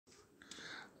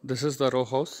This is the row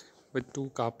house with two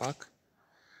car park.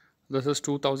 This is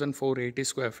 2480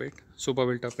 square feet, super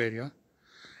built up area.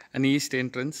 An east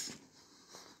entrance.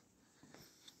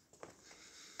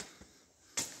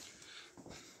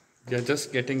 We are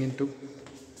just getting into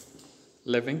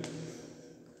living.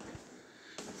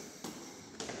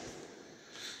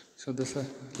 So this is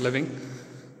living.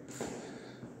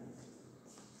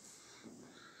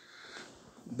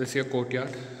 This is your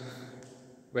courtyard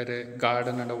where a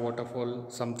garden and a waterfall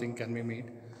something can be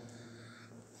made.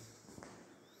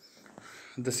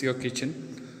 This is your kitchen.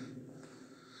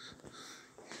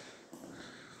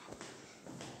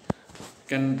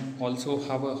 Can also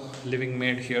have a living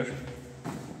made here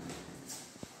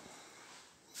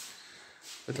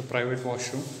with a private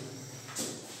washroom.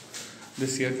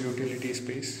 This is your utility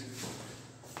space.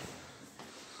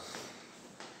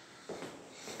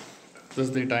 This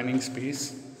is the dining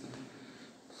space.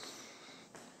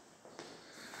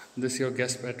 This is your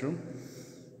guest bedroom.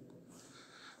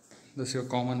 This is your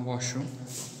common washroom.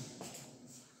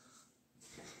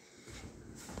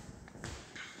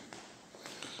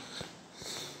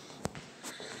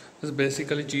 This is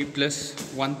basically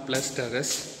G+1 plus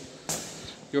terrace.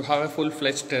 You have a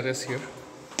full-fledged terrace here.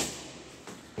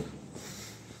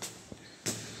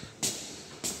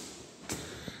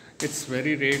 It's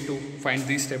very rare to find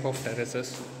these type of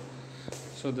terraces.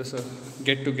 So this is a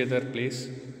get-together place,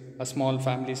 a small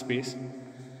family space.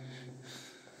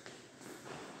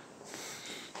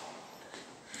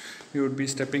 You would be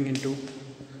stepping into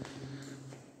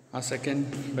a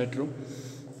second bedroom.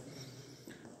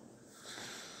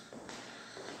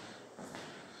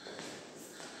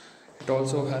 It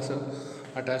also has a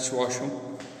attached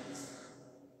washroom.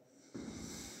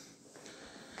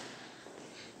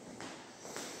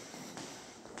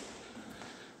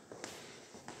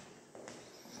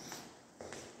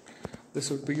 This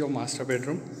would be your master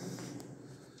bedroom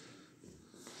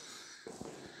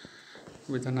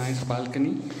with a nice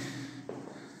balcony.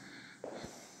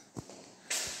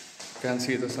 You can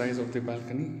see the size of the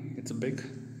balcony, it's big.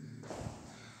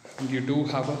 And you do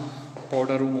have a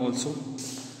powder room also.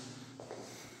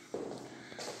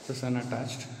 This is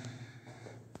unattached.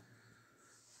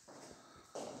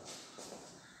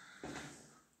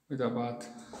 With a bath.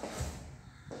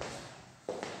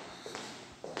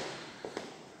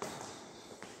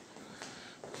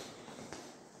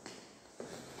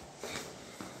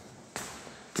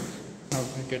 Now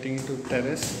we're getting into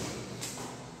terrace.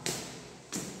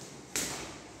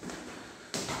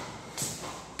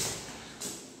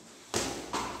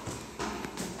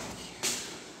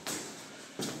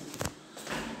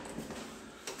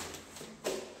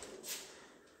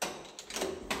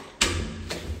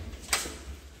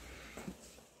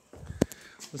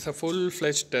 It's a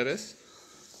full-fledged terrace.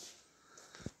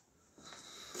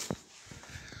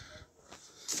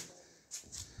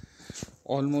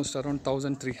 Almost around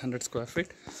 1300 square feet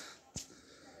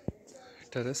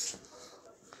terrace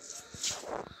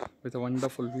with a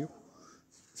wonderful view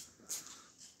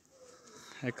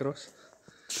across.